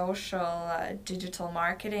social digital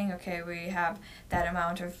marketing? Okay, we have that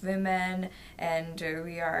amount of women and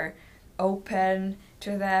we are open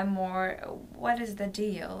to them, or what is the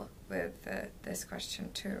deal with this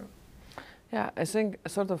question too? Yeah, I think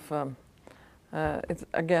it's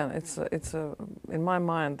in my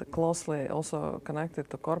mind closely also connected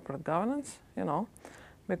to corporate governance,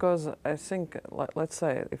 because I think, let's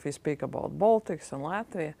say, if we speak about Baltics and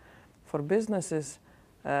Latvia, for businesses,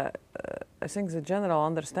 I think the general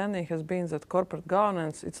understanding has been that corporate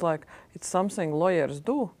governance, it's something lawyers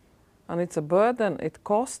do, and it's a burden, it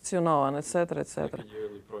costs, and etc., etc. Like a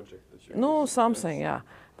yearly project that you No, something, yeah,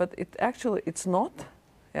 but it's not,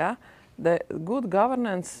 yeah. The good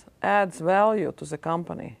governance adds value to the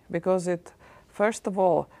company, because first of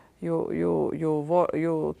all,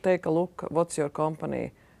 you take a look what's your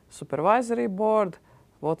company supervisory board,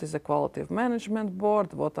 what is the quality of management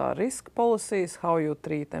board, what are risk policies, how you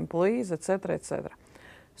treat employees, etc., etc.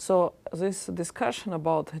 So this discussion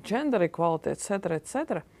about gender equality, etc.,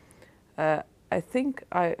 etc.,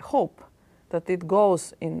 I hope that it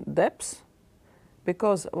goes in depth,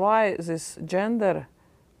 because why this gender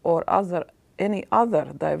or any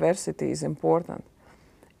other diversity is important?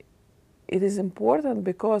 It is important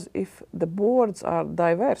because if the boards are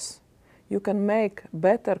diverse, you can make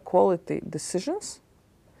better quality decisions,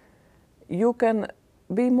 you can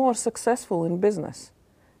be more successful in business,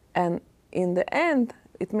 and in the end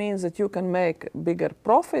it means that you can make bigger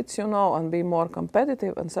profits, and be more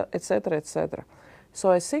competitive, and etc., etc. So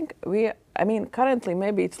I think currently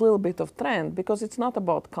maybe it's a little bit of trend because it's not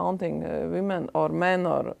about counting women or men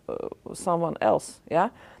or someone else, yeah?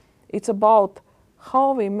 It's about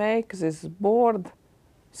how we make this board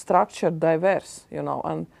structure diverse,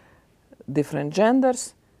 and different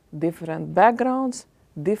genders, different backgrounds,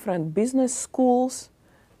 different business schools,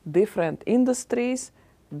 different industries,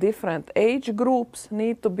 different age groups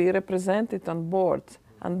need to be represented on boards.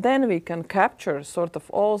 And then we can capture sort of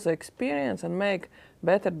all the experience and make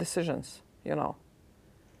better decisions,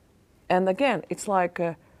 And again, it's like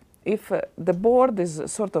if the board is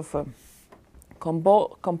sort of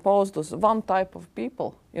composed of one type of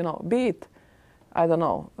people, be it, I don't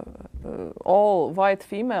know, all white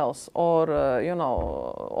females or,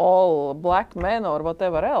 all black men or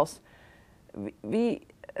whatever else, we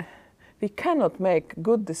cannot make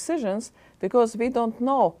good decisions because we don't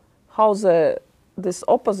know how this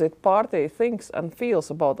opposite party thinks and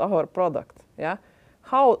feels about our product, yeah?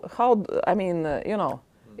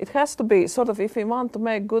 It has to be sort of, if we want to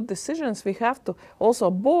make good decisions, we have to,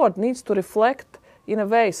 also board needs to reflect, in a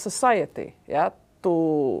way, society, yeah?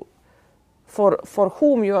 For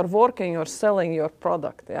whom you are working or selling your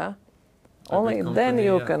product, yeah? Only then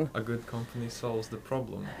you can... A good company solves the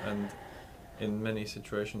problem, and in many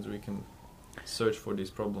situations we can search for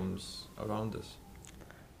these problems around us.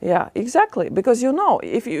 Yeah, exactly. Because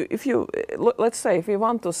if you let's say if you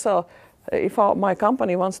want to sell, if my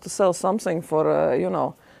company wants to sell something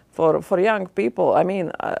for for young people,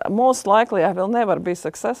 most likely I will never be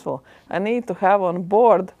successful. I need to have on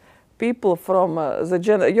board people from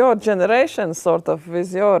your generation, sort of,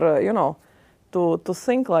 with your to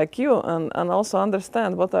think like you and also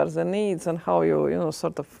understand what are the needs and how you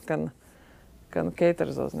sort of can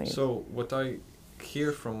cater those needs. So what I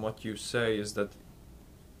hear from what you say is that,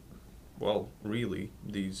 well, really,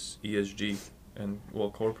 these ESG and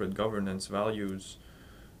corporate governance values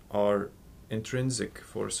are intrinsic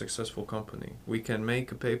for a successful company. We can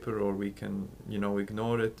make a paper or we can,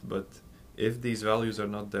 ignore it, but if these values are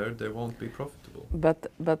not there, they won't be profitable. But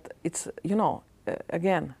it's,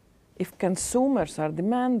 again, if consumers are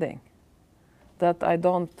demanding that I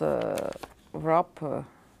don't wrap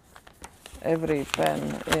every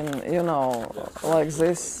pen in, like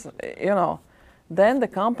this, then the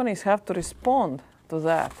companies have to respond to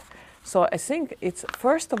that. So I think it's,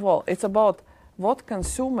 first of all, it's about what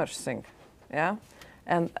consumers think, yeah?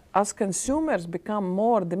 And as consumers become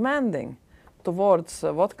more demanding towards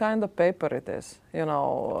what kind of paper it is,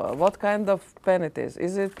 what kind of pen it is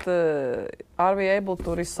it, are we able to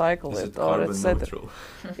recycle it or etc.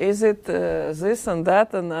 Is it this and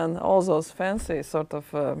that and all those fancy sort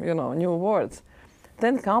of, new words?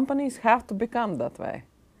 Then companies have to become that way.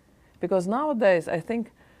 Because nowadays, I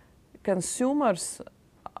think consumers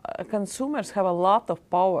have a lot of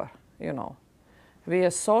power,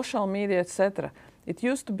 via social media, etc. It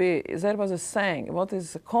used to be, there was a saying, what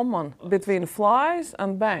is common between flies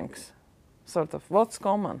and banks? Sort of, what's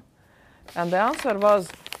common? And the answer was,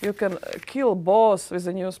 you can kill both with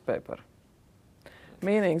a newspaper.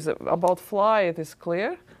 Meaning, about fly it is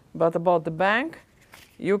clear, but about the bank,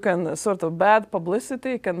 you can sort of bad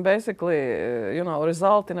publicity can basically,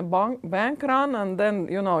 result in a bank run, and then,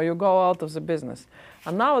 you go out of the business.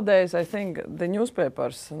 And nowadays, I think the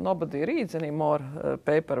newspapers, nobody reads anymore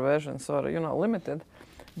paper versions or, limited.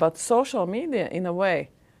 But social media, in a way,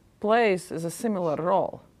 plays a similar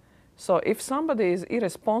role. So if somebody is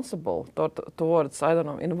irresponsible towards, I don't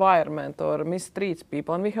know, environment or mistreats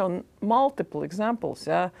people, and we have multiple examples,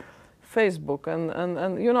 yeah, Facebook and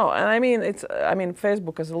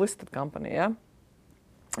Facebook is a listed company, yeah,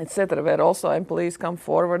 etc., where also employees come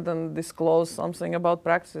forward and disclose something about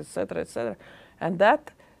practices, etc., etc. And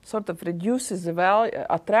that sort of reduces the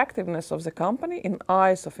attractiveness of the company in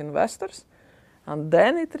eyes of investors, and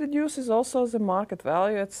then it reduces also the market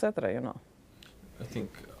value, etc. I think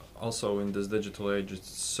also in this digital age, it's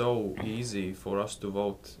so easy for us to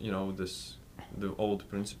vote. The old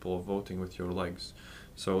principle of voting with your legs.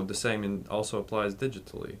 So the same also applies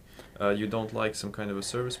digitally. You don't like some kind of a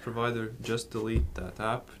service provider, just delete that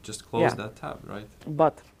app, just close that tab, right?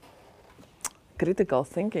 But critical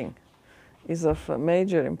thinking is of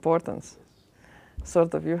major importance.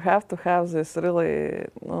 Sort of, you have to have this really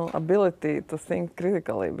ability to think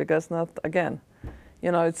critically, because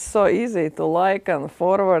it's so easy to like and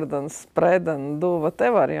forward and spread and do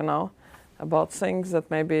whatever, about things that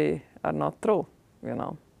maybe are not true,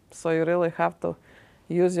 So you really have to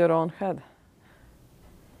use your own head.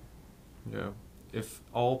 Yeah. If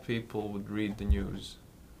all people would read the news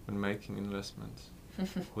when making investments,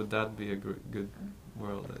 would that be a good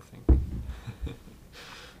world, I think?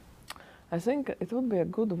 I think it would be a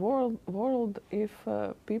good world if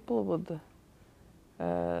people would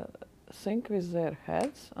think with their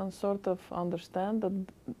heads and sort of understand that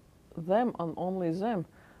them and only them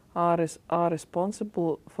are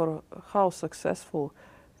responsible for how successful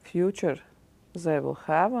future they will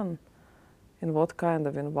have and in what kind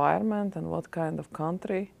of environment and what kind of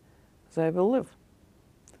country they will live.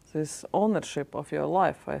 This ownership of your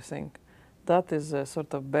life, I think, that is a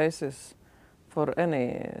sort of basis for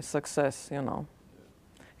any success, you know.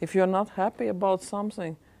 If you're not happy about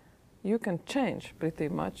something, you can change pretty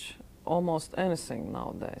much almost anything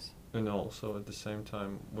nowadays. And also at the same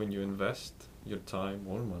time, when you invest your time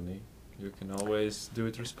or money, you can always do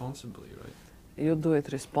it responsibly, right? You do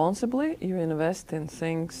it responsibly, you invest in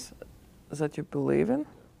things that you believe in,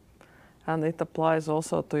 and it applies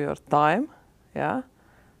also to your time, yeah?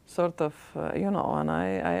 Sort of, you know, and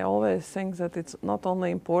I always think that it's not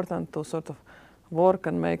only important to sort of work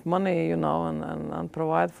and make money, you know, and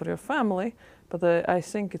provide for your family, but I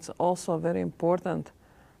think it's also very important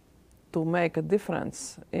to make a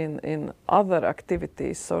difference in other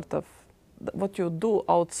activities, sort of what you do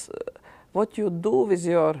what you do with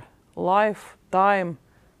your life, time,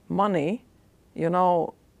 money, you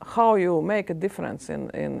know, how you make a difference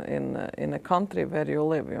in a country where you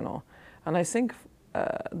live, you know. And I think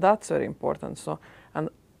that's very important. So, and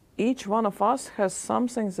each one of us has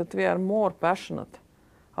something that we are more passionate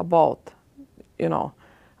about, you know.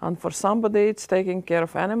 And for somebody it's taking care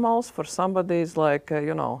of animals, for somebody it's like,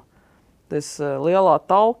 you know, this lielā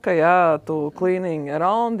talka, yeah, to cleaning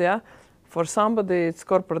around, yeah. For somebody it's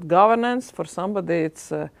corporate governance, for somebody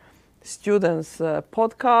it's students'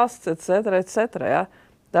 podcasts, etc., etc.,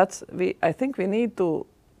 yeah. I think we need to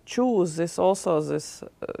choose this also, this,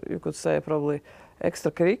 you could say probably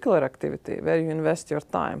extracurricular activity where you invest your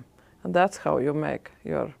time. And that's how you make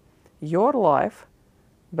your life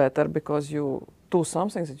better, because you do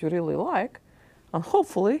something that you really like, and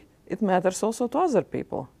hopefully it matters also to other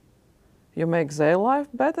people. You make their life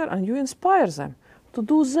better and you inspire them to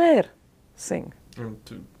do their thing. And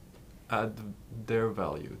to add their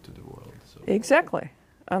value to the world. So. Exactly.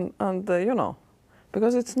 And you know,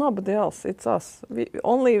 because it's nobody else, it's us.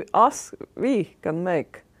 Only us, we can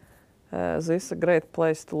make this a great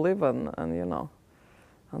place to live and you know,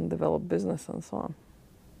 and develop business and so on.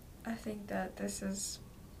 I think that this is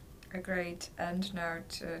a great end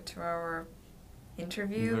note to our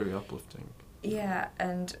interview. Very uplifting. Yeah,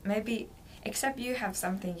 and maybe, except you have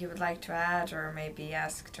something you would like to add or maybe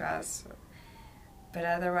ask to us, but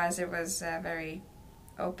otherwise it was very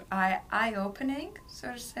eye-opening,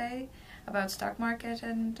 so to say, about stock market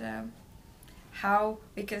and how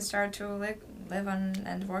we can start to live on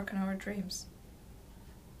and work on our dreams.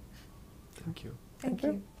 Thank you. Thank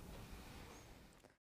you.